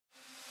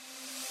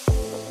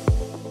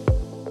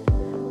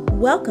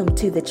Welcome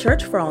to the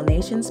Church for All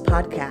Nations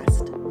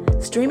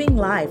podcast, streaming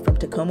live from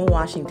Tacoma,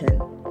 Washington.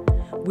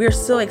 We're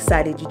so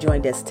excited you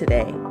joined us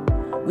today.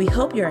 We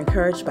hope you're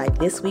encouraged by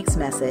this week's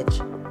message.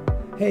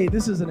 Hey,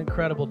 this is an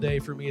incredible day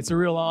for me. It's a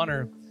real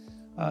honor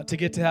to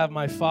get to have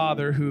my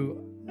father,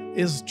 who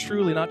is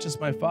truly not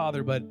just my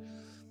father, but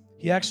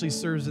he actually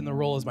serves in the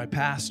role as my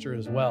pastor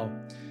as well.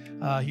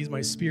 He's my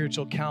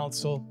spiritual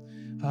counsel.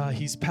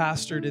 He's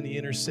pastored in the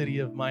inner city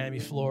of Miami,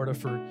 Florida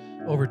for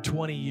over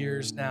 20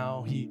 years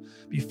now.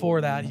 Before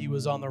that, he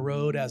was on the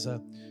road as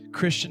a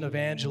Christian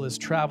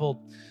evangelist, traveled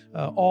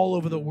all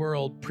over the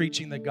world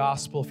preaching the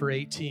gospel for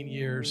 18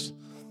 years.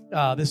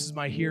 This is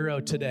my hero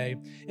today.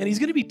 And he's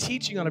going to be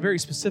teaching on a very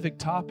specific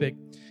topic.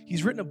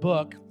 He's written a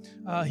book.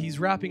 He's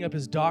wrapping up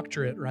his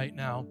doctorate right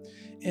now.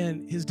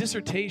 And his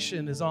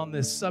dissertation is on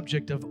this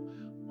subject of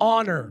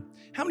honor.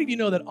 How many of you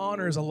know that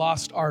honor is a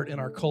lost art in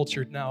our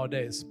culture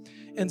nowadays?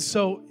 And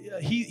so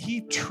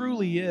he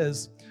truly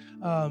is.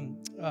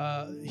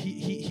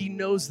 He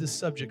knows this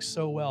subject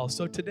so well.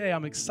 So today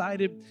I'm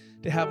excited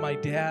to have my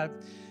dad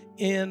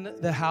in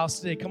the house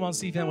today. Come on,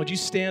 CFAM, would you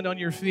stand on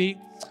your feet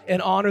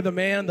and honor the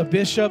man, the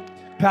bishop,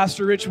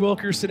 Pastor Rich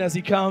Wilkerson, as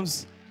he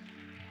comes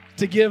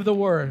to give the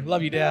word.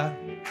 Love you, Dad.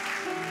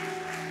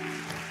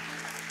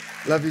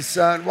 Love you,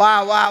 son.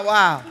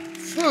 Wow.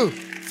 Whew.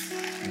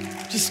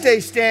 Just stay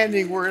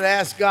standing. We're going to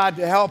ask God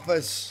to help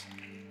us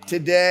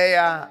today.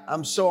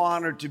 I'm so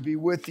honored to be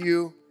with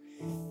you,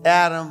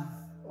 Adam.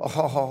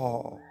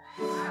 Oh.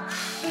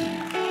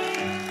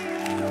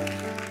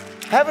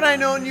 Haven't I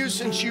known you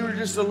since you were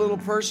just a little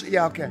person?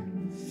 Yeah, okay.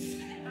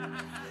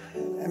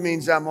 That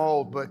means I'm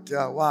old, but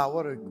wow,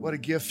 what a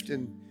gift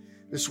in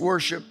this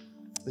worship,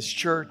 this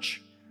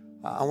church.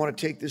 I want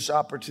to take this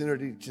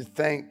opportunity to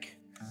thank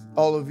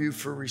all of you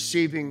for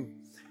receiving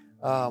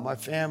my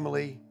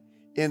family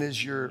in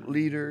as your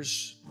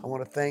leaders. I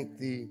want to thank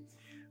the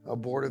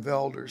Board of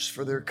Elders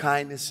for their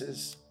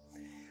kindnesses.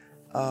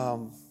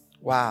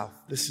 Wow,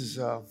 this is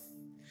a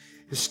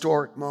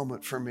historic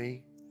moment for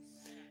me.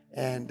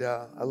 And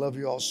I love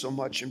you all so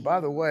much. And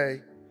by the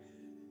way,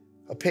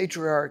 a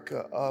patriarch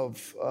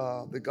of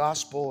the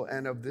gospel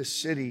and of this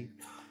city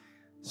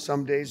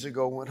some days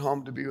ago went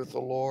home to be with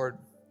the Lord,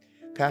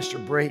 Pastor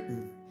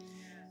Brayton.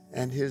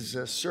 And his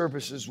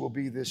services will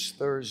be this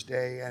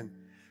Thursday. And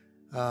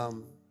a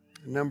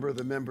number of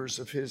the members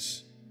of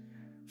his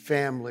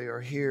family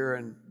are here,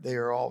 and they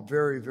are all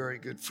very, very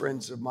good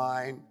friends of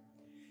mine.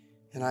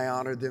 And I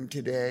honor them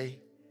today.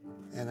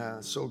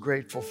 And so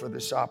grateful for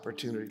this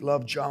opportunity.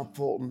 Love John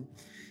Fulton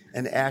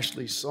and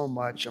Ashley so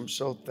much. I'm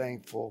so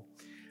thankful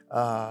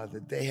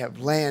that they have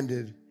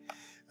landed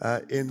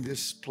in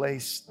this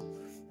place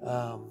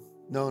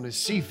known as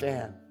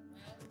CFAN.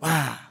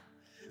 Wow,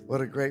 what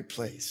a great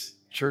place.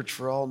 Church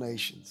for All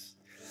Nations.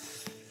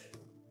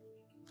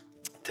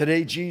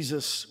 Today,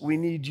 Jesus, we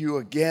need you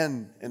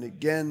again and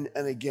again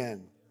and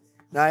again.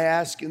 And I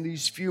ask in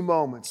these few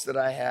moments that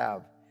I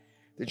have,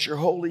 that your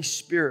Holy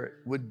Spirit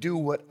would do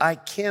what I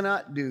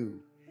cannot do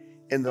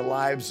in the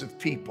lives of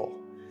people.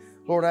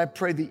 Lord, I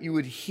pray that you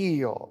would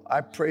heal. I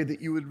pray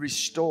that you would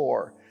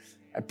restore.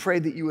 I pray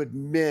that you would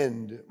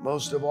mend.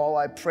 Most of all,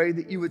 I pray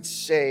that you would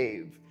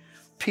save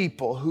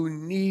people who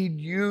need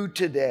you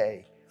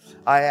today.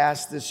 I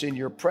ask this in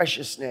your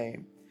precious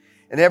name.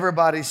 And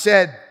everybody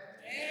said,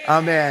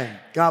 Amen.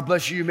 God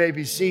bless you. You may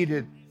be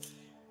seated.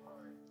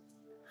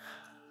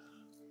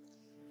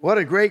 What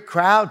a great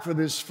crowd for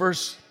this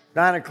first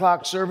 9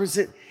 o'clock service.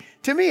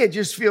 To me, it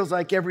just feels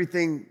like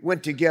everything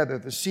went together.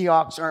 The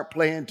Seahawks aren't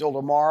playing until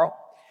tomorrow.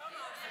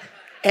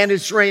 And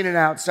it's raining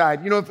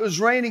outside. You know, if it was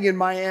raining in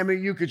Miami,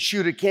 you could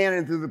shoot a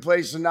cannon through the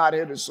place and not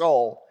hit a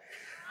soul.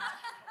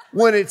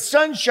 When it's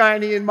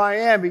sunshiny in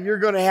Miami, you're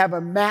going to have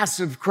a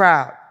massive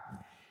crowd.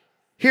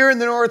 Here in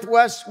the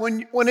Northwest,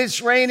 when it's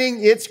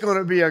raining, it's going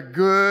to be a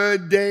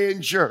good day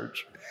in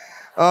church.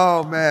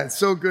 Oh, man,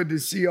 so good to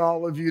see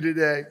all of you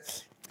today.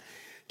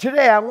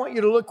 Today, I want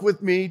you to look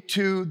with me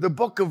to the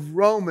book of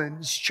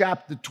Romans,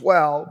 chapter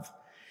 12,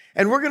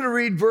 and we're going to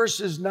read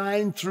verses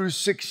 9 through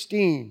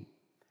 16.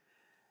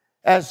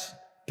 As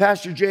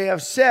Pastor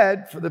JF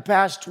said, for the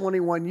past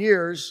 21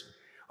 years,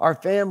 our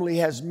family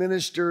has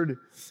ministered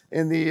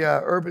in the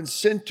urban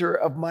center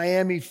of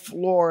Miami,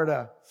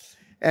 Florida,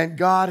 and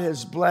God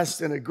has blessed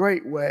in a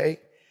great way.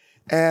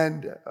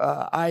 And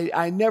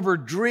I never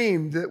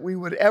dreamed that we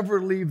would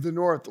ever leave the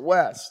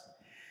Northwest.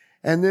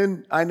 And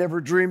then I never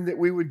dreamed that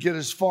we would get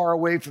as far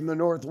away from the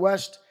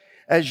Northwest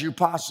as you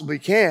possibly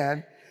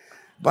can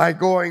by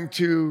going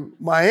to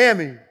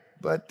Miami.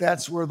 But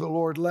that's where the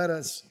Lord led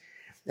us.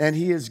 And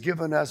he has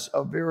given us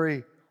a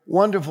very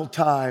wonderful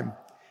time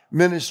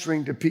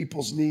ministering to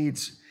people's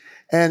needs.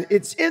 And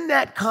it's in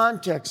that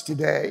context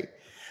today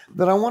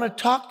that I want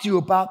to talk to you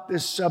about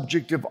this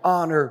subject of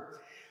honor,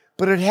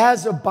 but it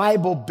has a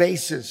Bible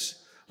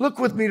basis. Look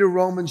with me to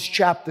Romans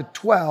chapter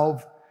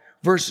 12,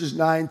 verses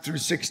 9 through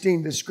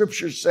 16. The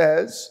scripture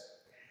says,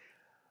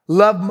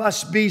 love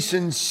must be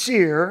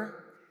sincere,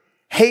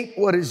 hate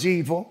what is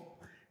evil,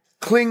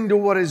 cling to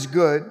what is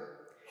good,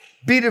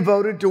 be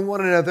devoted to one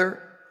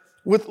another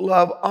with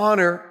love,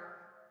 honor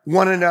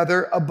one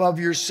another above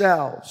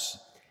yourselves.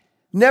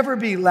 Never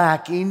be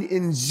lacking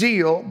in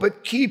zeal,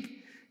 but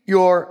keep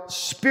your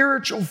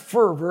spiritual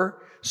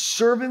fervor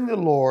serving the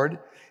Lord.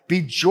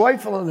 Be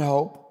joyful in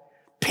hope,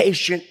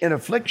 patient in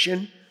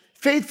affliction,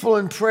 faithful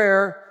in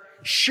prayer.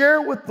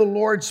 Share with the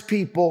Lord's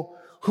people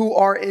who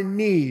are in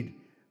need.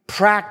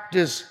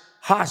 Practice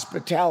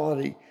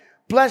hospitality.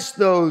 Bless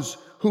those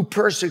who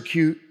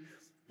persecute.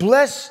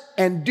 Bless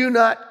and do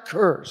not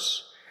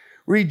curse.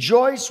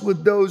 Rejoice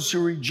with those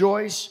who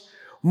rejoice.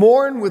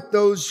 Mourn with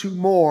those who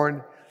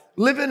mourn.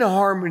 Live in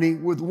harmony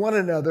with one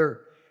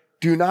another.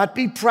 Do not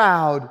be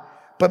proud,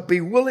 but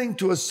be willing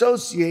to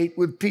associate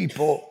with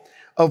people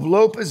of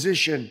low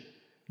position.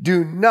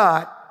 Do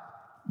not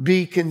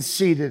be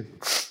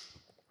conceited.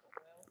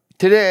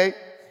 Today,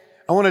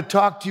 I want to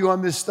talk to you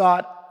on this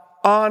thought.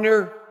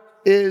 Honor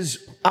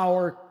is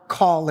our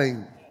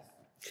calling.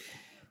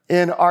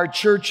 In our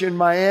church in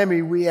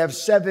Miami, we have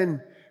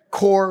 7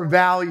 core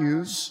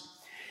values,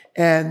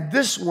 and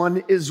this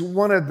one is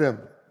one of them.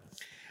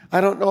 I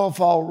don't know if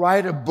I'll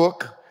write a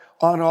book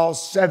on all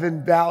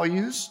 7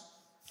 values,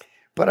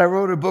 but I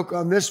wrote a book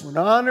on this one.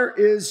 Honor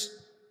is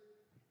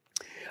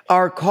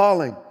our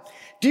calling.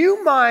 Do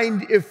you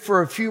mind if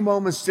for a few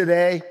moments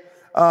today,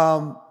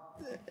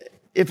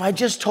 if I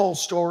just told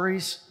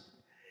stories?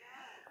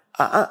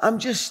 I'm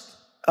just,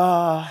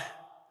 because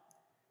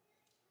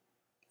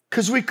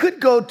we could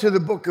go to the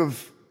book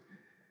of,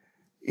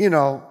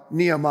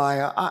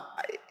 Nehemiah,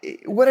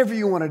 whatever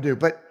you want to do,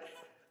 but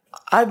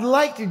I'd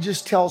like to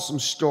just tell some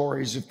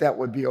stories if that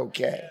would be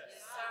okay.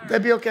 Would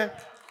that be okay?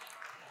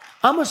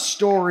 I'm a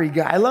story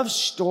guy. I love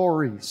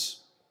stories.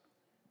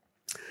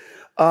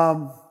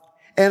 And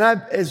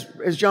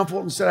as John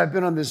Fulton said, I've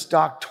been on this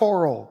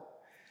doctoral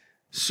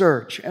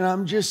search, and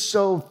I'm just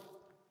so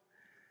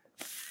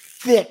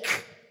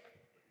thick.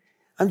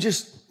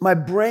 My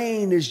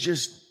brain is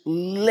just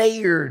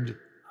layered.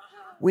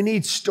 We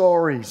need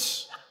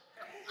stories.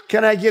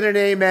 Can I get an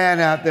amen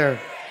out there?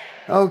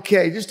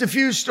 Okay, just a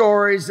few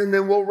stories, and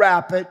then we'll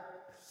wrap it,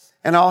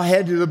 and I'll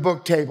head to the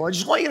book table. I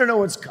just want you to know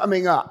what's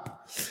coming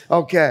up.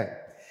 Okay.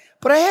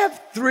 But I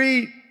have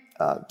 3,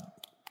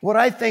 what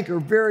I think are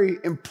very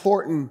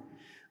important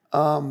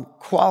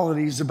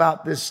qualities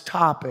about this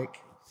topic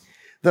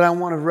that I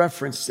want to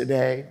reference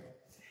today.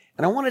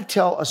 And I want to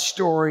tell a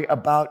story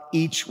about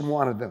each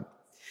one of them.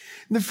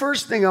 And the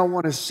first thing I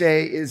want to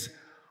say is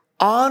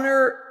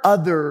honor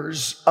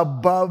others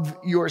above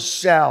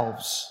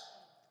yourselves.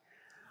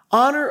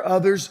 Honor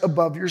others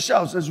above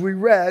yourselves. As we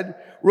read,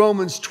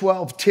 Romans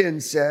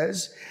 12:10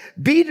 says,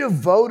 be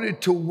devoted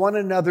to one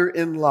another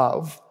in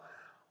love.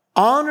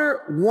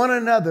 Honor one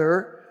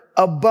another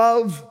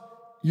above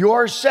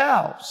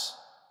yourselves.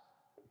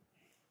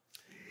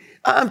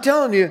 I'm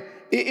telling you,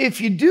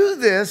 if you do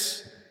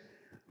this,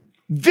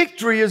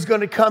 victory is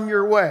going to come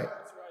your way.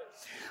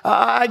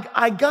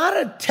 I got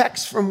a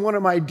text from one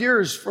of my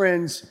dearest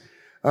friends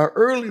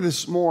early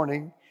this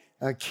morning,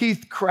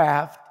 Keith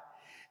Kraft,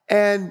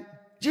 and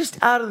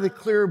just out of the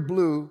clear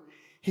blue,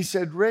 he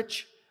said,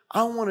 Rich,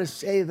 I want to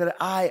say that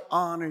I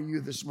honor you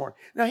this morning.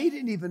 Now, he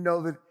didn't even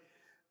know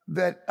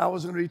that I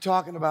was going to be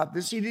talking about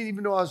this. He didn't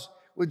even know I was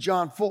with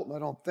John Fulton, I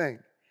don't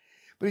think.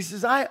 But he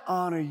says, I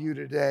honor you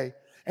today.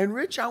 And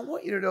Rich, I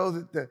want you to know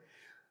that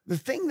the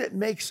thing that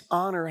makes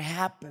honor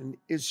happen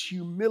is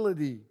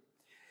humility.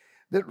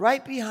 That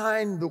right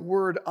behind the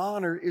word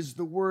honor is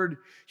the word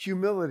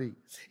humility.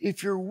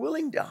 If you're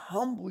willing to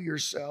humble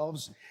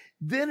yourselves,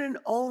 then and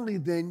only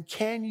then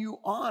can you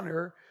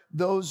honor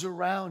those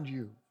around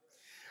you.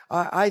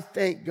 I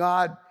thank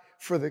God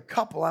for the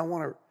couple I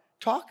want to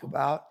talk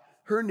about.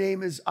 Her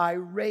name is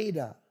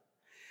Irada.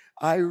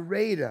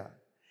 Irada.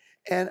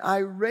 And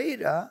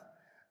Irada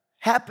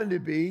happened to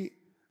be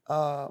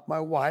my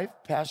wife,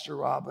 Pastor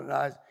Robin, and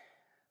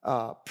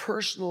I's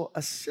personal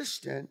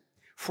assistant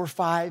for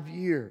 5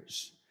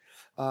 years.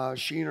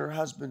 She and her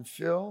husband,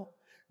 Phil,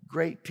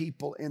 great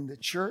people in the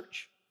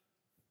church.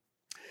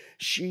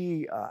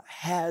 She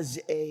has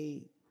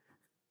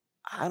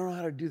I don't know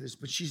how to do this,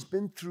 but she's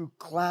been through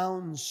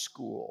clown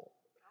school,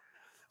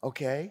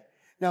 okay?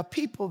 Now,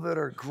 people that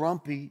are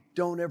grumpy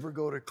don't ever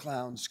go to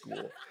clown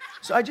school.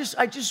 So I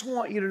just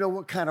want you to know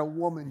what kind of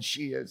woman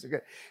she is,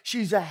 okay?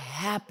 She's a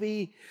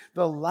happy,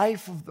 the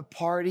life of the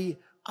party,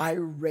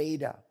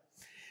 Irada.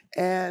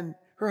 And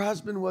her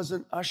husband was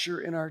an usher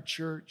in our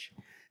church,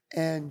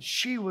 and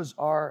she was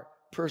our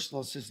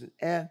personal assistant,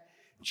 and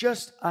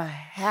just a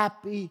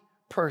happy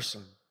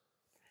person.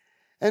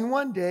 And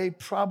one day,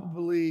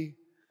 probably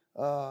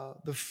the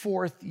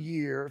 5th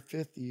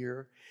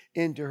year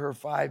into her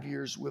 5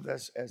 years with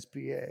us as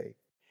PA,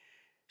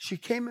 she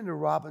came into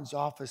Robin's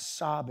office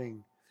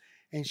sobbing,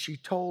 and she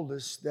told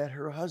us that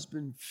her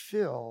husband,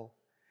 Phil,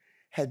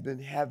 had been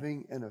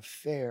having an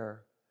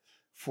affair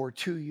for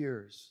 2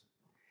 years.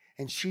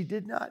 And she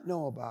did not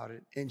know about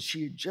it, and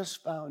she had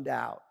just found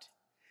out,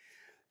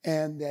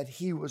 and that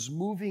he was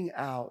moving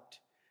out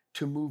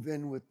to move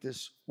in with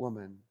this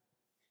woman.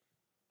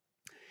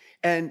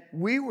 And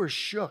we were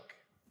shook.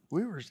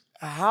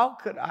 How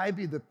could I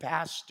be the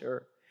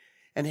pastor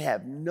and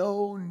have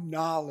no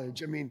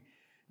knowledge. I mean,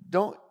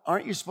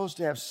 aren't you supposed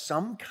to have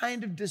some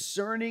kind of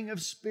discerning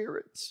of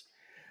spirits?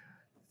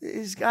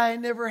 This guy I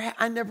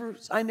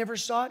never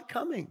saw it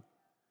coming.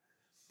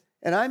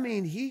 And I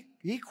mean,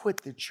 he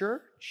quit the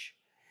church.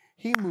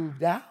 He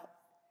moved out.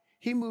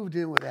 He moved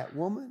in with that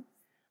woman,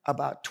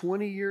 about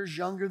 20 years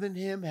younger than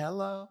him.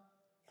 Hello.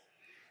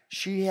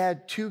 She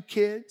had 2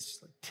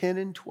 kids, 10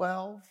 and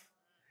 12.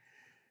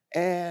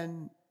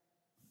 And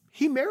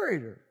he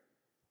married her.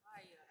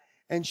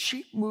 And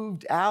she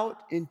moved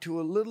out into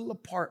a little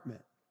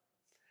apartment.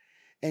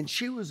 And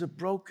she was a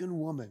broken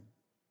woman.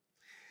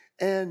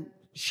 And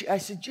I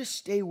said, just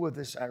stay with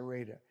us,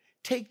 Ireta.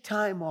 Take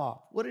time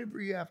off, whatever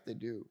you have to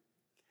do.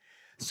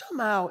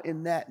 Somehow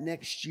in that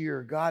next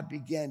year, God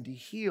began to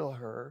heal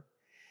her.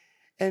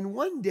 And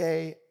one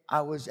day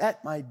I was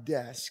at my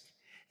desk,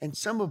 and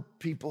some of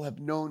people have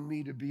known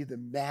me to be the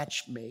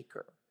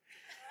matchmaker.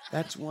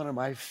 That's one of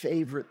my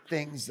favorite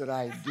things that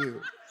I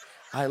do.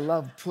 I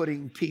love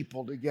putting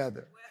people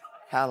together.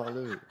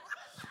 Hallelujah.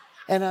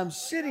 And I'm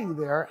sitting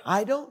there.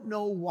 I don't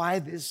know why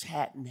this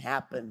hadn't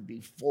happened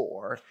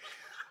before,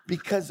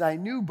 because I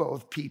knew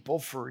both people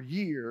for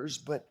years.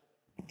 But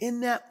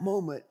in that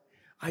moment,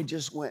 I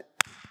just went,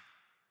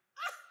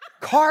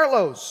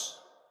 Carlos.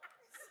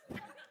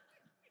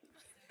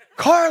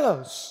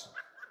 Carlos.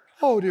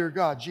 Oh, dear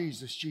God,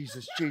 Jesus,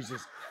 Jesus,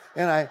 Jesus.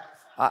 And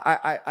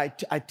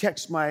I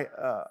text my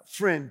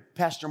friend,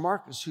 Pastor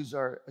Marcus, who's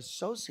our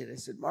associate. I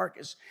said,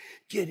 Marcus,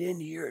 get in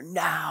here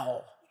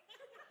now.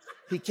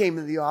 He came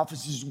in the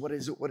office. He says, what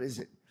is it? What is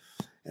it?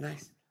 And I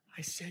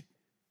said,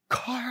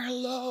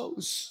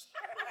 Carlos.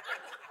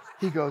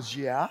 He goes,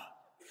 yeah.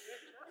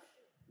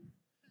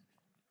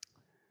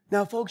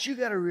 Now, folks, you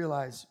got to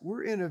realize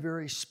we're in a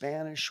very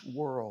Spanish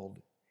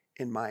world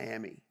in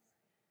Miami,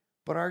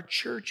 but our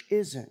church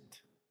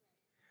isn't.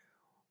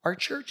 Our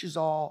church is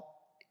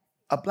all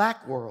a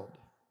black world.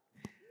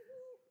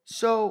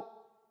 So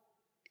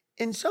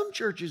in some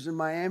churches in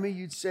Miami,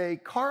 you'd say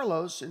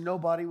Carlos and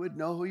nobody would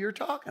know who you're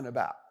talking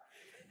about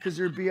because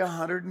there'd be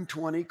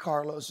 120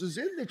 Carloses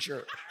in the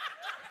church.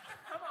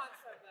 Come on,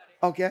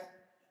 somebody. Okay?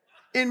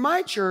 In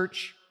my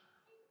church,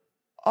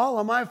 all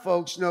of my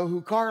folks know who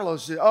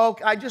Carlos is. Oh,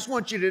 I just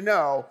want you to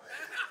know.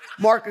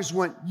 Marcus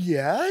went,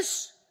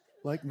 yes?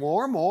 Like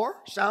more,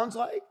 sounds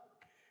like.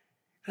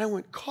 And I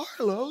went,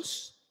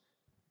 Carlos?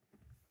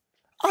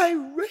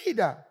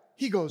 Ireta.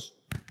 He goes,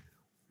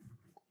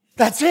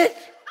 that's it?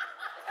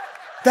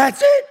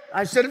 That's it?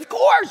 I said, of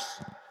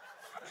course.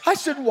 I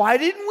said, why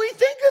didn't we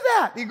think of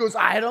that? He goes,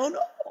 I don't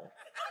know.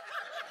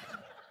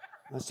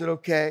 I said,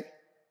 okay.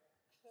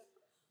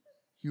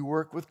 You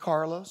work with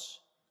Carlos.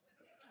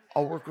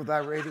 I'll work with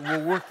Ireta.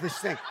 We'll work this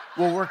thing.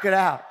 We'll work it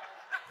out.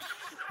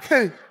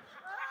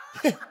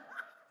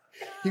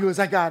 He goes,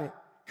 I got it.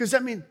 Because, I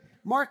mean,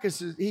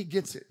 Marcus, he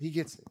gets it. He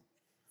gets it.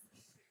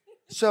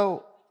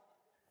 So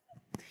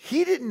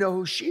he didn't know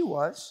who she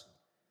was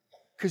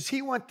because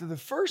he went to the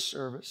first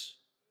service,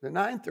 the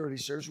 9:30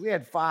 service. We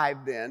had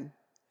 5 then.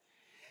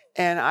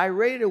 And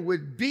Ireta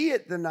would be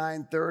at the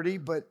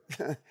 9:30, but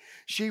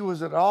she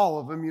was at all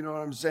of them, you know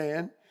what I'm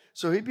saying?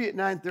 So he'd be at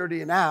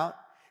 9:30 and out,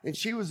 and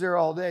she was there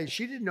all day.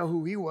 She didn't know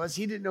who he was.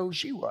 He didn't know who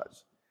she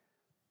was.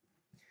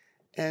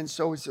 And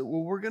so we said,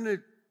 well, we're going to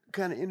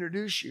kind of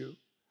introduce you.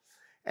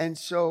 And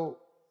so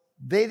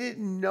they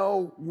didn't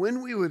know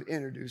when we would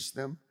introduce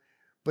them,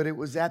 but it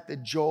was at the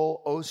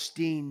Joel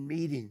Osteen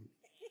meeting.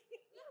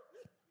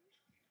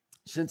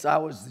 Since I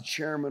was the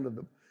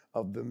chairman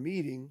of the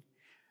meeting,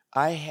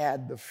 I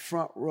had the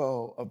front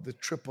row of the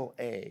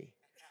AAA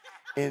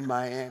in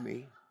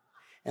Miami.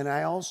 And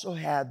I also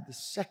had the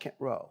second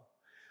row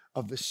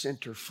of the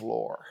center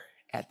floor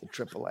at the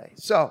AAA.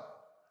 So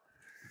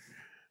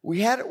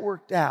we had it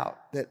worked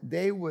out that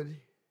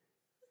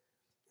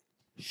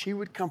she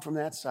would come from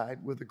that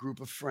side with a group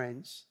of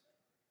friends,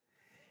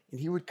 and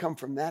he would come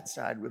from that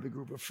side with a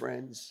group of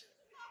friends,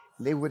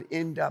 and they would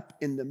end up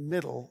in the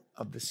middle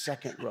of the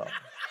second row.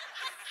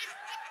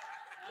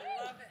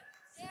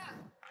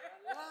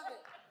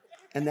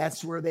 And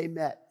that's where they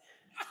met.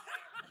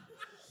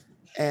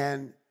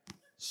 And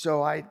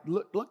so I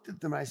looked at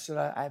them. I said,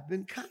 I've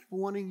been kind of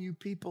wanting you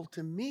people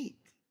to meet.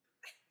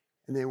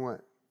 And they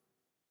went,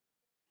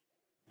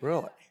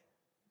 really?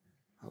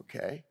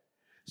 Okay.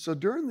 So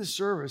during the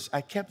service,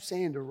 I kept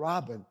saying to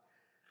Robin,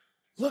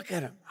 look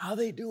at them. How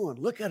they doing?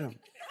 Look at them.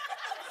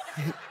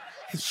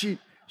 And she'd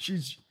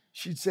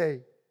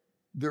say,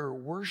 they're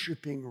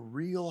worshiping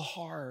real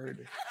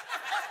hard.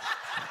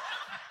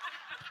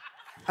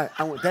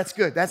 I went, that's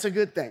good. That's a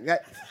good thing.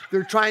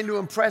 They're trying to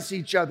impress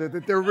each other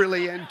that they're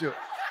really into it.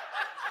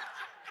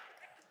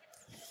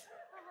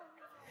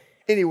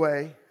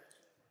 Anyway,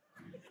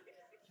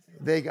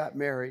 they got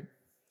married.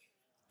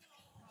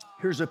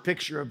 Here's a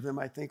picture of them.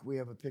 I think we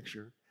have a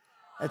picture.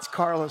 That's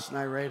Carlos and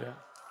Ireta.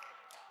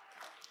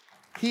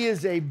 He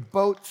is a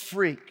boat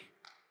freak.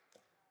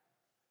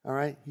 All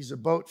right? He's a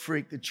boat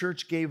freak. The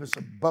church gave us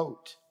a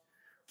boat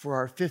for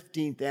our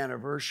 15th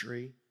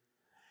anniversary.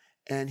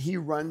 And he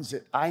runs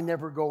it. I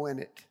never go in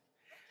it.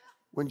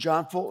 When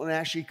John Fulton and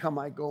Ashley come,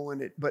 I go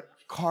in it. But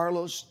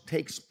Carlos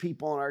takes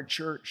people in our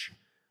church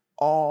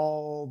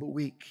all the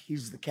week.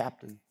 He's the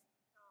captain.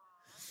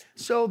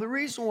 So the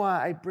reason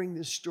why I bring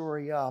this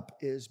story up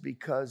is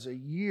because a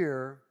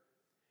year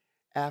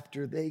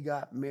after they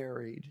got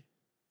married,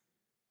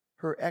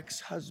 her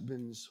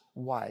ex-husband's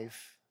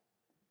wife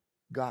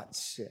got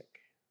sick.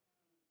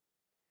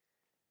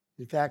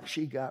 In fact,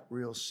 she got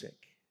real sick.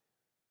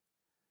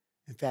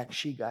 In fact,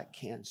 she got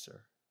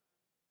cancer.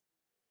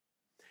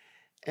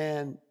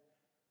 And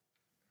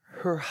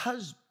her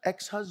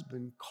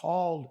ex-husband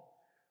called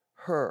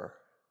her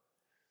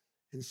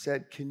and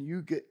said, "Can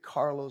you get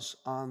Carlos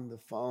on the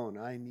phone?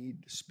 I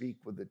need to speak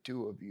with the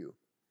two of you."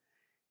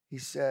 He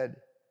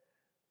said,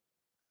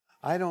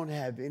 "I don't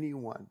have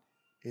anyone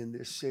in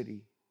this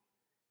city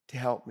to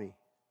help me.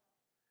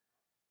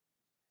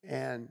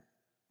 And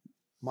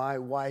my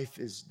wife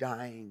is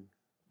dying.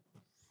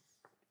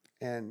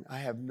 And I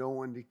have no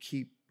one to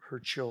keep her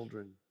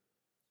children."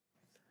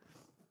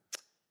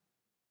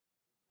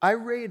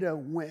 Irada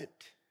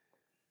went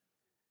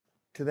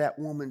to that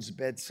woman's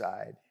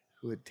bedside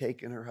who had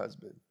taken her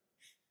husband.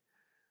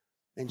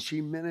 And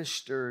she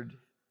ministered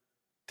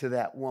to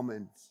that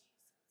woman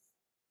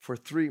for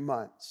 3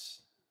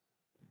 months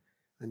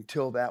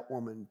until that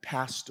woman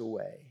passed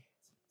away.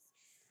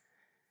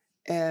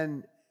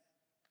 And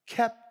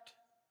kept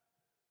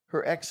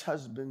her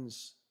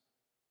ex-husband's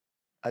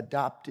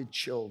adopted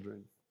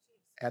children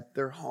at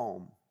their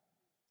home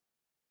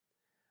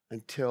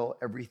until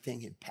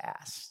everything had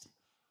passed.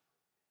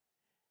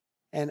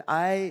 And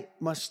I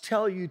must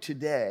tell you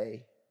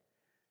today,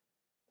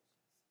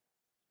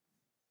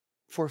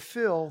 for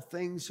Phil,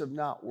 things have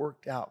not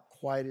worked out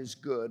quite as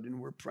good, and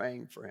we're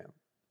praying for him.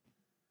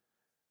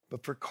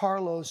 But for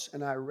Carlos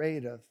and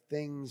Irada,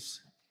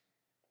 things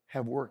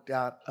have worked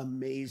out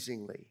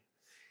amazingly.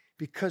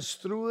 Because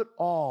through it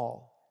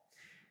all,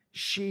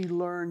 she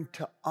learned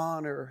to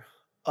honor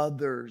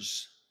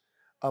others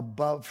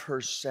above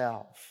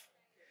herself.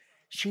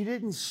 She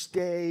didn't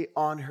stay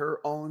on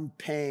her own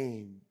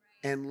pain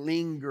and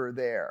linger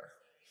there.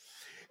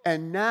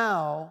 And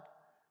now,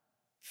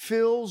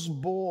 Phil's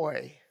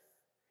boy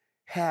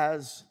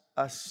has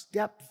a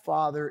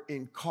stepfather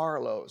in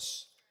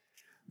Carlos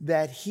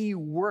that he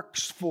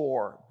works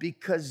for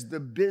because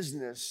the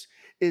business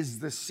is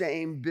the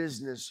same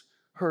business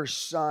her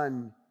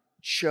son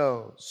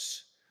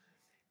chose.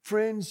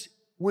 Friends,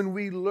 when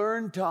we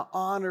learn to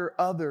honor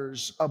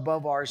others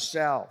above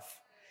ourselves,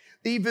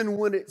 even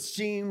when it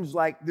seems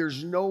like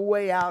there's no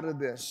way out of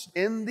this,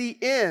 in the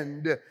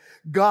end,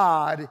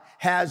 God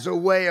has a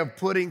way of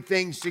putting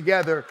things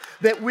together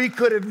that we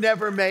could have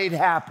never made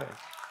happen.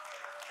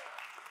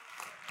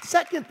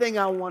 Second thing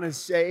I want to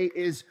say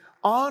is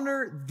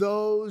honor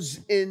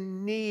those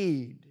in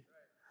need.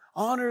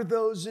 Honor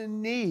those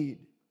in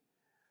need.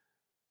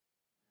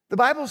 The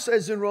Bible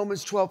says in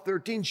Romans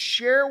 12:13,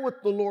 share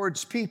with the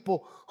Lord's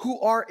people who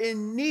are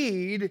in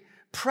need,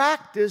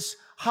 practice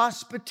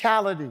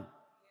hospitality.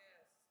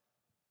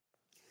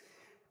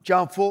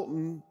 John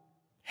Fulton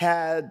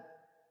had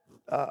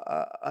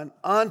an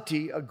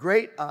auntie, a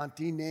great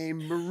auntie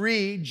named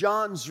Marie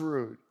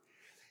Johnsrud.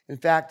 In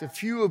fact, a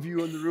few of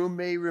you in the room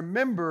may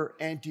remember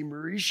Auntie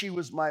Marie. She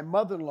was my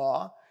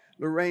mother-in-law,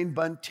 Lorraine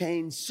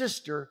Buntaine's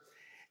sister.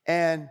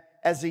 And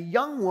as a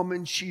young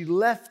woman, she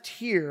left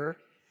here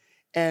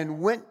and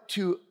went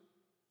to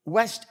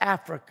West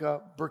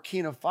Africa,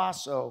 Burkina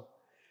Faso.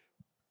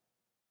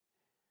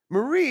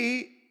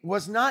 Marie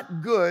was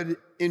not good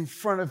in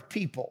front of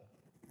people.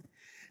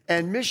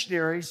 And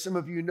missionaries, some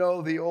of you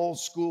know the old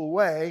school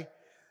way,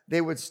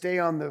 they would stay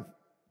on the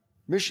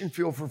mission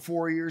field for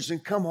 4 years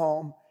and come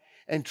home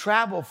and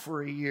travel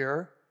for a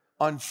year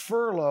on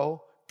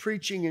furlough,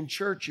 preaching in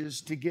churches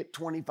to get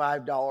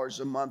 $25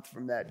 a month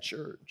from that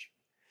church.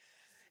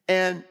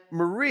 And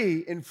Marie,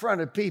 in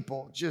front of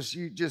people,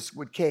 you just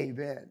would cave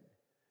in.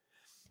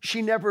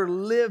 She never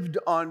lived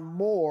on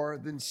more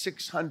than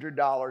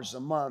 $600 a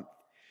month.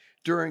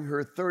 During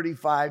her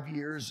 35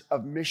 years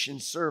of mission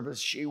service,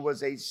 she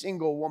was a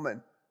single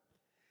woman,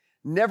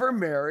 never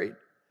married.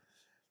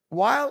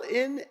 While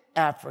in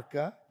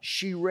Africa,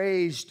 she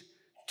raised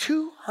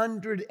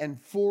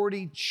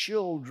 240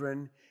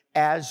 children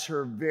as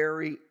her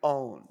very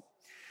own.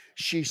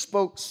 She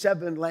spoke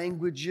 7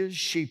 languages.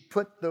 She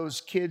put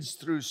those kids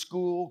through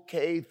school,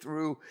 K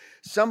through,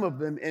 some of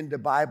them into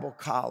Bible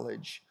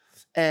college,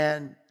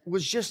 and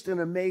was just an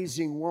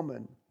amazing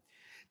woman.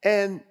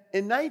 And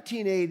in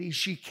 1980,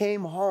 she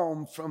came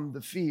home from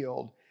the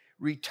field,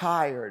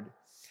 retired,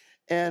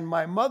 and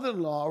my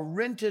mother-in-law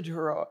rented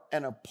her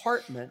an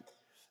apartment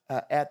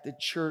at the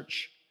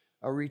church,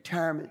 a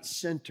retirement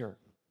center.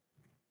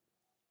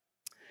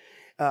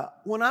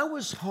 When I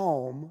was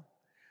home,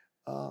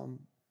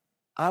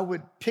 I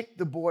would pick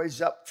the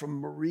boys up from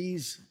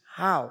Marie's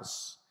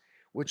house,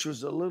 which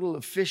was a little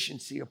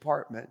efficiency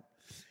apartment,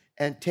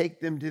 and take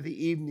them to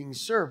the evening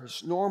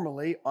service.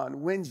 Normally,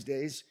 on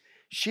Wednesdays,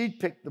 she'd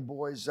pick the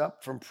boys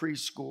up from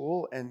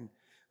preschool and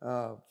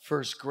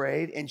first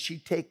grade, and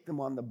she'd take them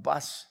on the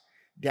bus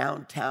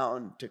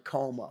downtown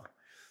Tacoma.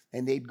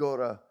 And they'd go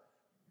to,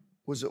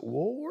 was it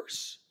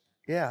Woolworths?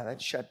 Yeah,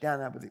 that shut down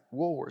now, but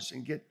Woolworths,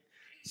 and get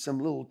some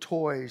little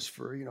toys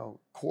for,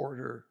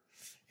 quarter.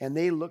 And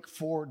they look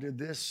forward to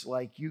this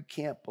like you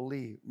can't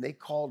believe. And they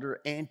called her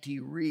Auntie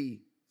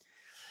Ree.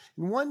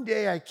 And one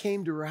day I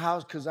came to her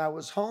house because I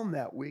was home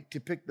that week to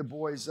pick the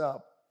boys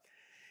up.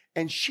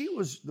 And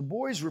the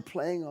boys were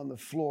playing on the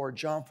floor.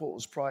 John Fulton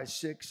was probably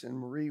 6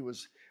 and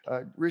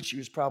Richie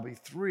was probably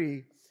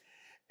 3.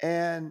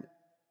 And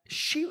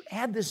she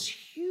had this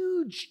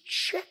huge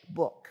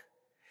checkbook.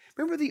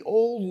 Remember the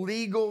old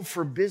legal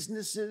for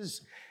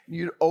businesses?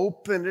 You'd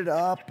open it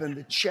up and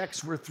the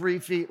checks were 3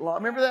 feet long.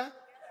 Remember that?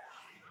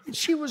 And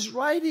she was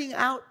writing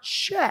out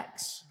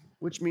checks,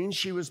 which means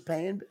she was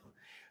paying bills.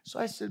 So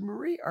I said,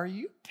 Marie, are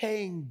you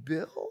paying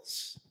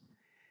bills?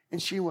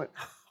 And she went,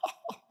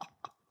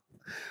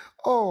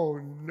 oh,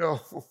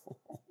 no,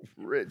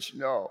 Rich,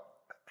 no.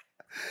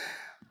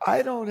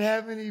 I don't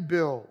have any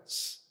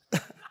bills.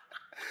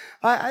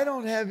 I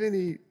don't have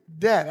any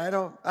debt.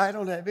 I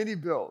don't have any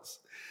bills.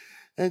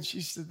 And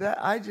she said, that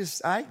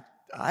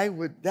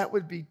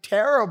would be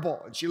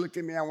terrible. And she looked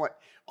at me and I went,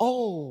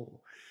 oh,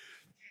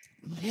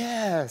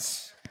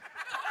 yes.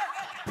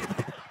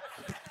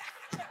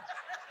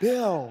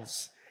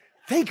 Bills.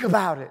 Think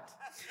about it.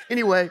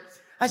 Anyway,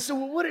 I said,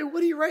 well, what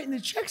are you writing the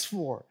checks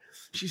for?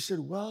 She said,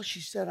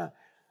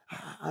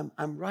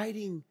 I'm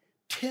writing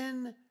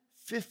 10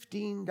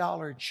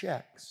 $15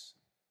 checks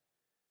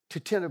to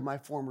 10 of my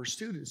former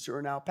students who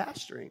are now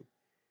pastoring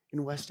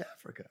in West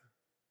Africa.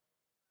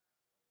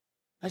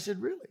 I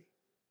said, really?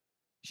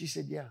 She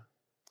said, yeah.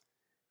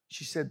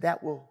 She said,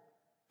 that will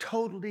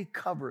totally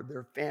cover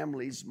their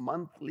family's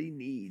monthly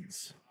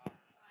needs.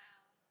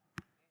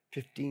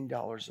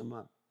 $15 a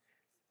month.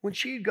 When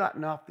she had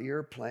gotten off the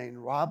airplane,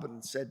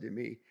 Robin said to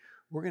me,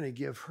 we're going to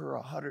give her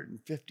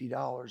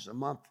 $150 a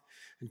month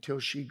until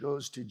she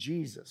goes to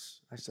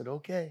Jesus. I said,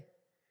 okay.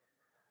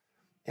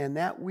 And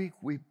that week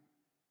we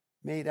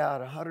made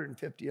out a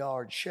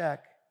 $150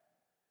 check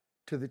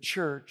to the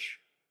church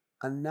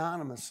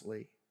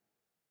anonymously,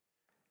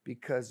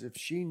 because if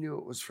she knew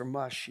it was from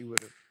us, she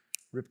would have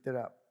ripped it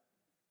up.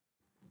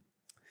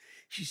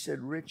 She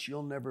said, Rich,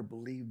 you'll never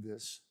believe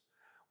this.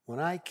 When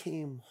I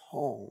came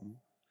home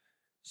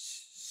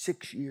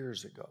 6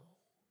 years ago,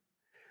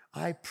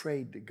 I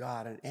prayed to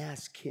God and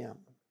asked Him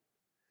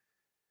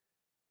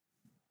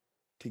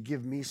to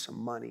give me some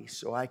money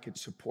so I could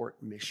support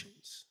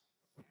missions.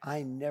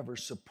 I never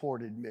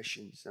supported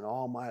missions in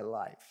all my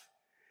life.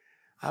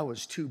 I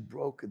was too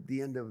broke at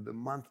the end of the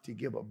month to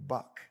give $1.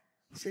 I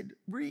said,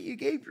 you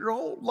gave your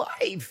whole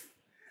life.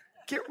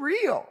 Get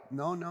real.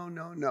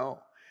 No.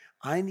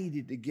 I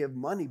needed to give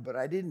money, but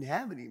I didn't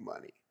have any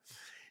money.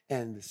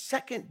 And the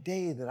second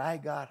day that I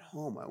got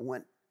home, I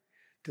went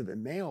to the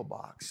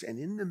mailbox, and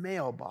in the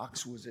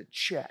mailbox was a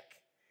check.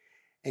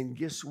 And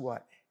guess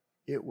what?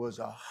 It was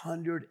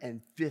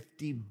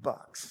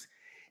 $150.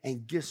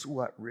 And guess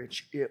what,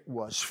 Rich? It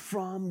was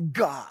from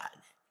God.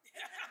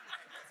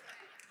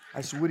 I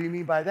said, what do you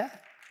mean by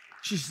that?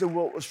 She said,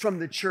 well, it was from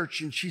the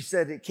church, and she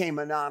said it came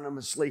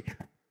anonymously.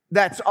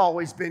 That's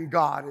always been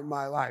God in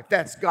my life.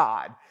 That's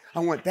God. I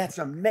went, that's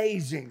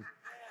amazing.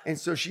 And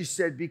so she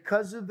said,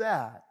 because of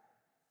that,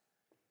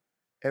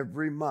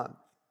 every month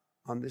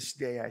on this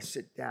day, I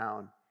sit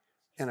down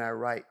and I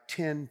write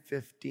 $10,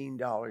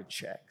 $15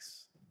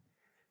 checks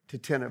to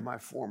 10 of my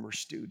former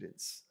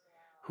students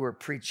who are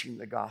preaching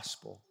the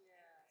gospel.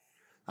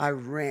 I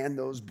ran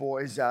those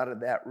boys out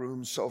of that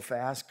room so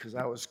fast because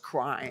I was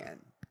crying.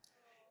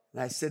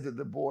 And I said to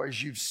the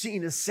boys, you've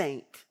seen a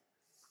saint.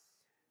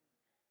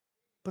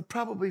 But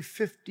probably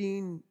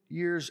 15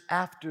 years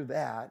after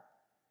that,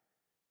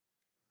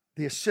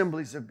 the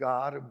Assemblies of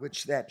God, of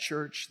which that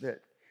church that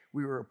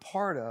we were a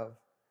part of,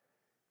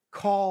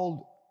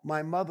 called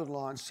my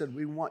mother-in-law and said,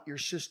 we want your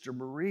sister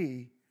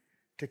Marie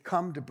to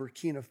come to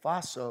Burkina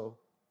Faso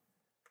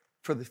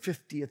for the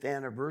 50th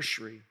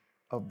anniversary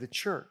of the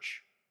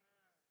church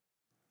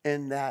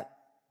in that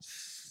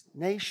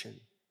nation.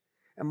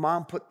 And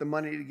Mom put the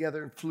money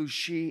together and flew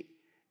she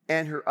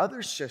and her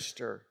other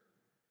sister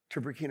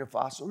to Burkina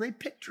Faso. And they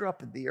picked her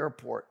up at the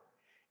airport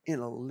in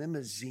a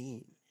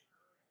limousine.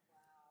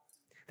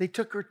 They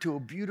took her to a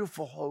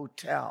beautiful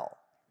hotel.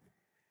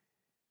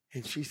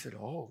 And she said,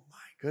 oh my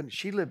goodness.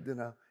 She lived in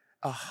a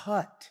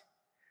hut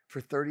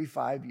for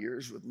 35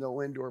 years with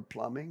no indoor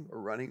plumbing or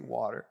running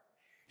water.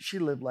 She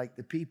lived like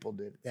the people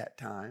did at that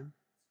time.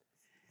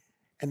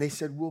 And they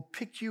said, we'll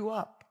pick you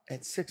up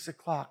at 6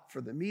 o'clock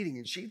for the meeting.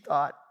 And she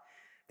thought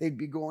they'd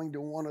be going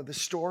to one of the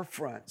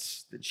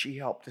storefronts that she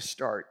helped to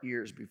start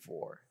years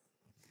before.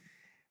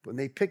 When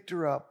they picked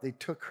her up, they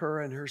took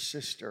her and her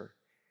sister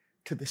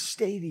to the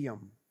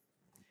stadium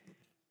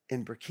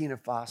in Burkina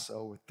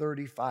Faso with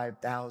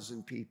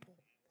 35,000 people.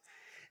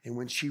 And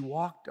when she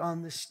walked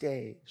on the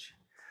stage,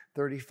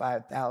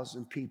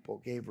 35,000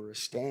 people gave her a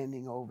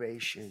standing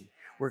ovation.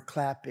 We're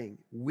clapping,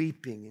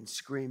 weeping, and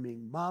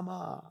screaming,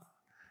 Mama,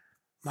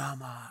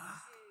 Mama,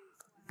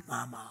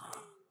 Mama.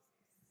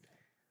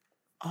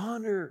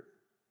 Honor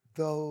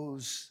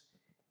those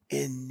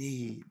in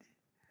need.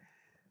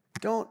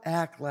 Don't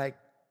act like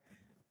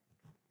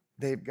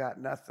they've got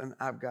nothing,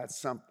 I've got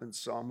something,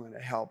 so I'm going to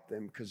help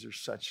them because they're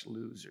such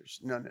losers.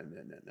 No.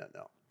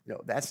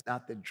 No, that's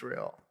not the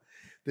drill.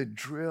 The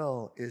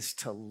drill is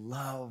to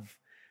love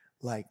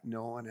like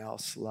no one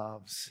else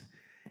loves,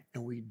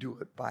 and we do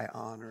it by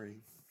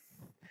honoring.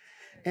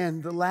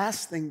 And the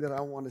last thing that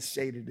I want to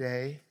say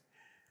today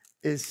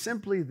is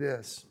simply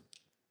this: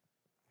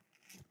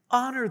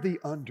 honor the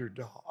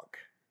underdog.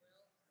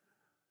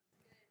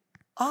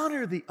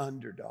 Honor the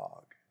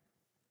underdog.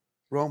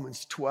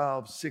 Romans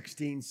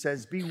 12:16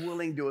 says, be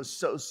willing to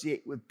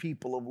associate with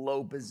people of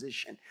low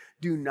position.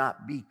 Do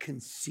not be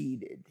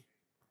conceited.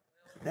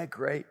 Isn't that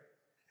great?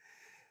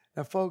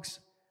 Now, folks,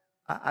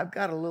 I've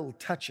got a little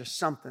touch of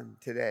something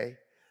today,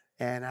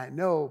 and I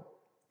know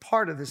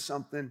part of this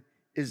something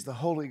is the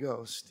Holy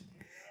Ghost,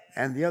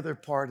 and the other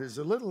part is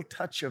a little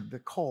touch of the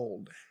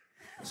cold.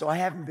 So I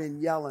haven't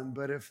been yelling,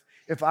 but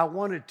if I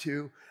wanted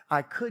to,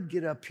 I could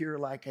get up here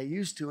like I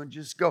used to and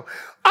just go,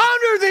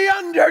 honor the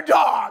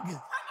underdog.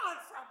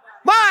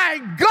 My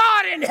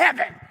God in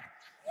heaven,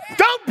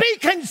 don't be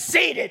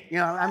conceited. You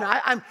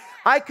know,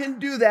 I can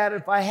do that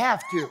if I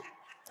have to,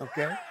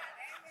 okay?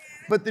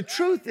 But the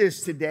truth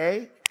is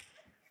today,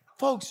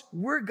 folks,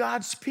 we're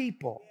God's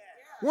people.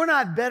 We're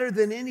not better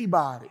than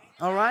anybody,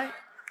 all right?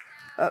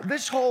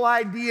 This whole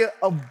idea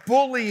of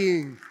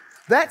bullying,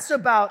 that's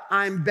about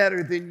I'm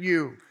better than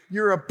you.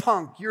 You're a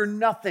punk. You're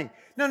nothing.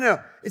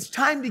 No. It's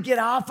time to get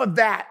off of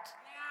that.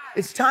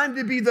 It's time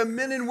to be the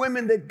men and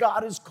women that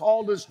God has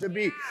called us to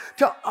be,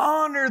 to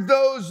honor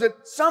those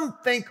that some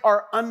think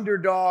are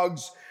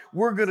underdogs.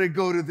 We're going to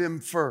go to them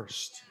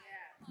first.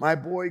 My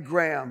boy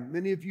Graham,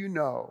 many of you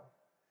know,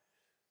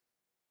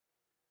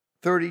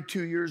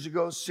 32 years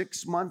ago,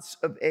 6 months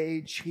of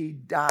age, he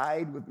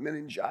died with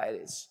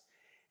meningitis,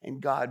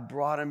 and God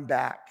brought him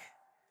back.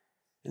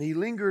 And he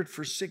lingered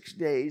for 6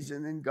 days,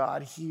 and then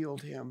God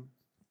healed him.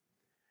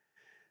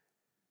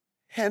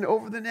 And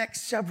over the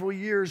next several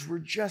years,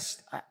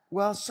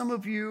 some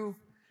of you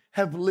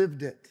have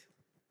lived it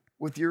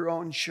with your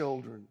own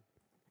children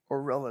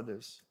or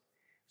relatives.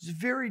 It's a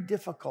very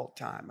difficult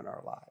time in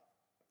our life.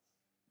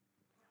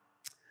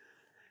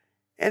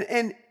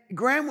 And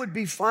Graham would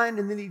be fine,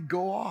 and then he'd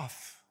go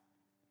off.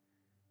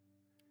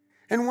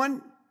 And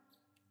one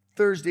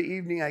Thursday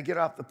evening, I get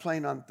off the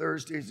plane on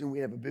Thursdays, and we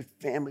have a big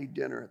family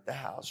dinner at the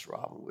house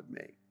Robin would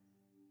make.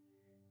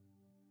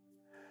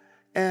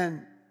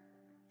 And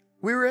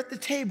we were at the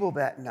table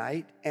that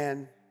night,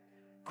 and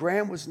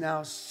Graham was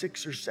now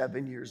 6 or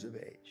 7 years of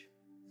age.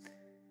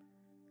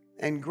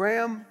 And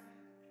Graham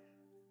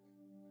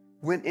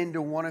went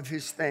into one of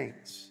his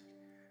things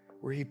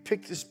where he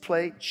picked his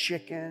plate,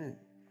 chicken, and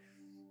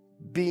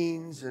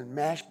beans and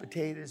mashed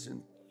potatoes,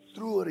 and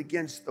threw it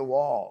against the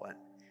wall. And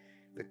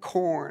the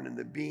corn and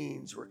the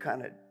beans were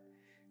kind of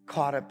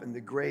caught up in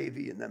the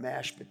gravy and the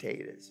mashed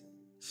potatoes,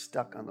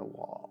 stuck on the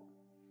wall.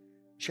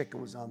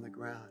 Chicken was on the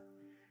ground.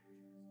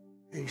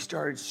 And he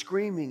started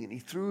screaming, and he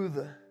threw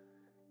the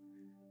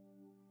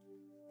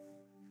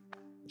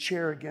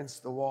chair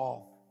against the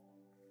wall.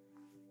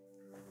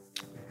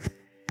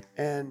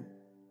 And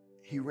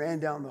he ran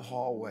down the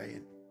hallway,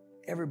 and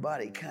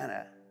everybody kind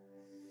of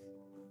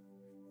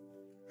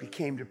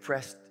became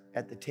depressed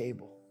at the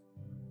table.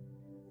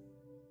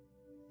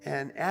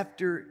 And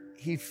after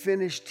he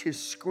finished his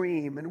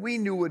scream, and we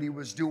knew what he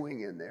was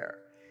doing in there,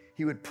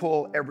 he would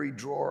pull every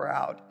drawer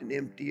out and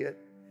empty it,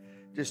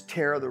 just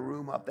tear the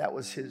room up. That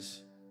was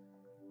his.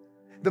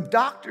 The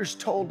doctors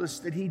told us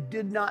that he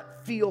did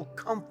not feel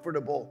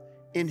comfortable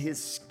in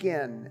his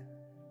skin.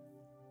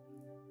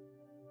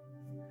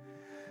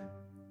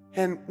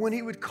 And when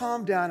he would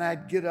calm down,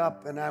 I'd get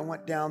up, and I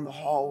went down the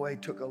hallway,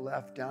 took a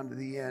left down to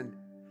the end.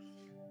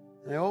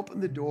 And I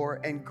opened the door,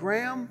 and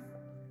Graham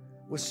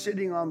was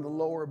sitting on the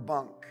lower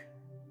bunk.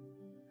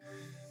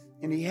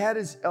 And he had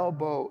his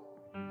elbow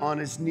on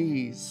his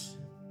knees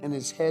and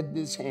his head in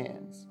his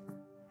hands.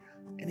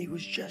 And he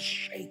was just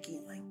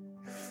shaking, like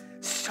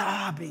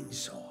sobbing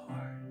so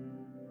hard.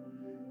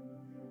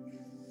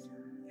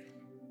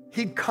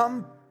 He'd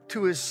come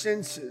to his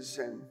senses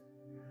and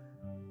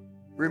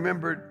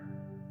remembered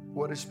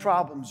what his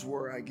problems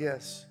were, I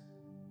guess.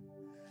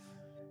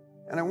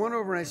 And I went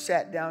over and I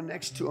sat down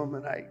next to him,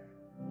 and I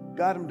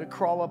got him to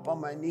crawl up on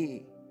my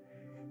knee.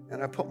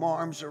 And I put my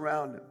arms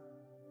around him.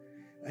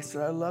 I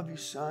said, I love you,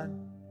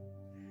 son.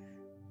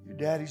 You're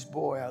daddy's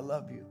boy. I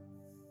love you.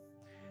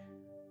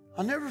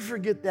 I'll never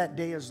forget that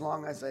day as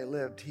long as I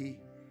lived. He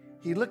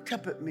looked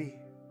up at me.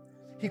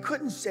 He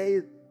couldn't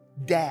say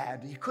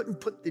dad. He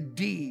couldn't put the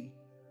D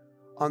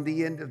on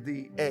the end of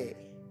the A.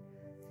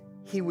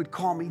 He would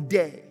call me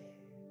Day.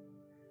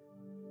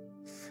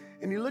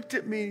 And he looked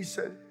at me and he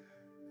said,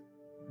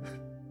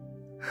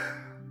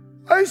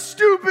 I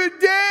stupid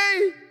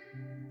Day.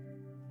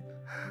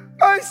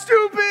 I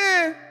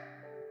stupid.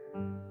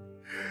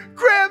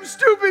 Graham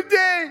stupid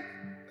Day.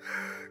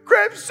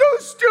 Graham so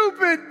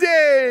stupid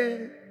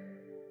Day.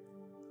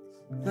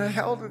 And I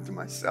held it to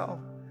myself.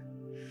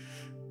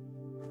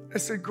 I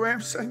said,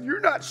 Graham, son,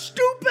 you're not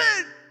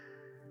stupid.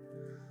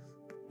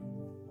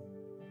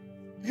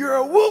 You're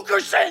a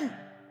Wilkerson.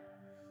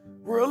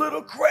 We're a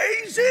little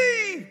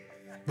crazy,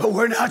 but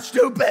we're not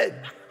stupid.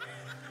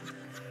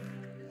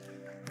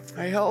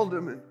 I held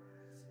him, and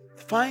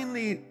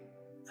finally,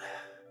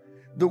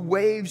 the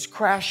waves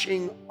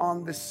crashing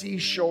on the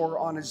seashore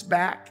on his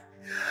back.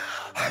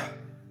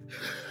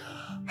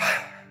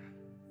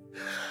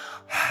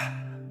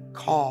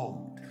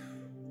 Calmed.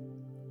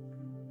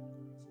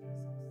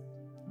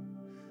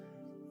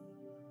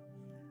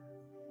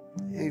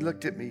 And he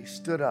looked at me,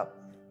 stood up.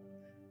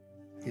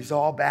 He's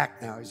all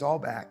back now. He's all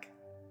back.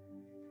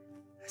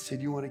 I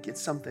said, you want to get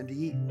something to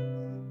eat?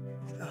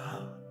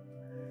 I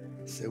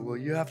said, well,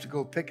 you have to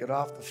go pick it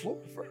off the floor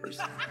first.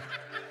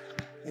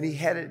 And he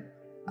headed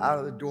out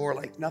of the door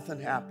like nothing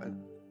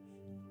happened.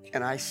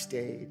 And I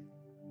stayed.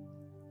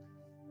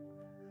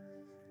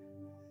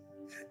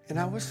 And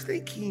I was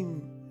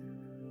thinking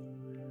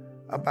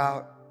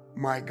about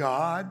my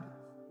God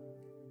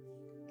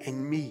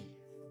and me.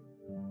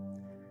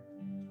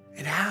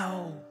 And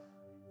how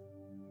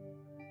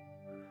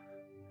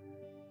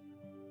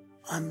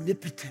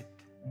omnipotent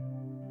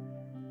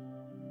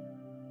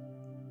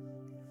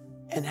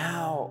and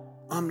how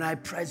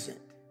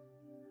omnipresent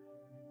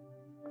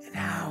and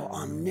how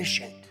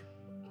omniscient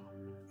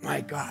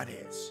my God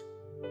is.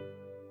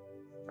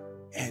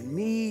 And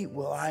me,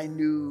 well, I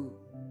knew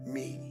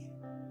me.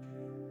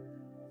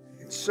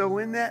 And so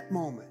in that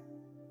moment,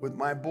 with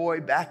my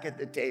boy back at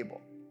the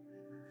table,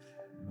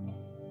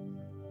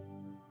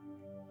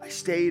 I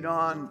stayed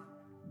on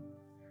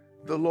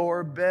the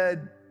lower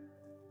bed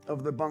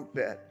of the bunk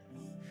bed.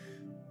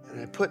 And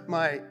I put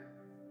my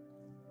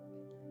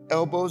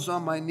elbows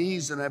on my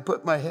knees and I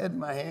put my head in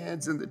my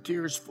hands and the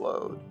tears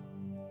flowed.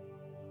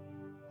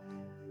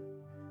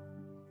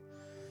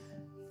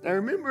 I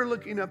remember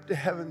looking up to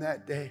heaven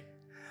that day.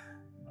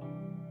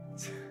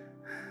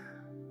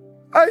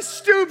 A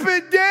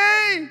stupid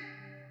day!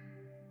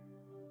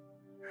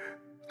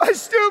 A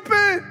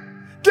stupid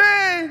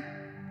day!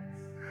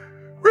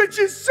 Rich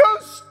is so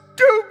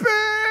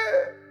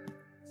stupid!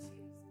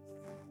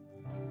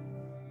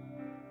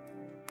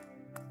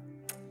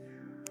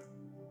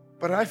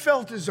 But I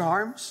felt his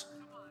arms.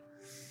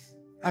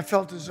 I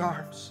felt his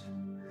arms.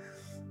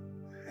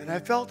 And I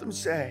felt him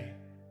say,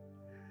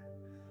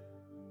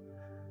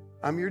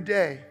 I'm your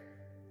day,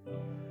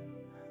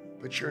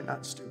 but you're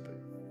not stupid.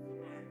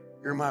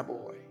 You're my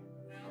boy.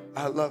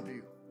 I love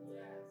you.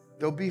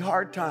 There'll be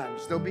hard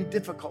times. There'll be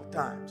difficult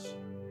times.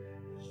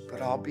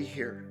 But I'll be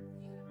here.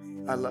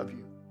 I love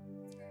you.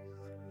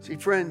 See,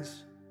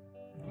 friends,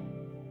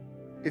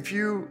 if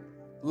you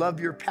love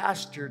your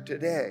pastor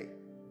today,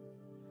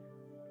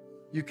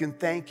 you can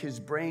thank his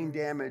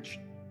brain-damaged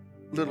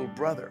little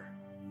brother,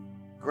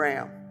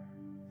 Graham,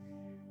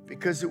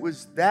 because it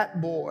was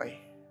that boy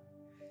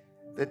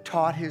that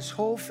taught his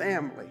whole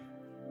family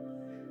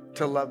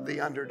to love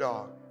the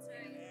underdog.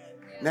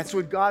 And that's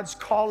what God's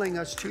calling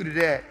us to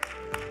today,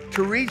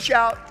 to reach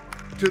out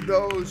to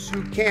those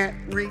who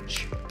can't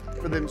reach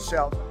for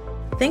themselves.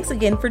 Thanks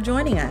again for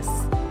joining us.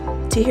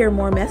 To hear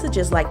more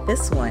messages like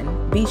this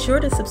one, be sure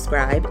to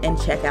subscribe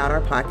and check out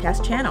our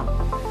podcast channel.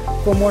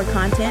 For more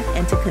content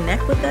and to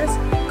connect with us,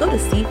 go to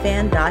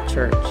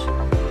cfan.church.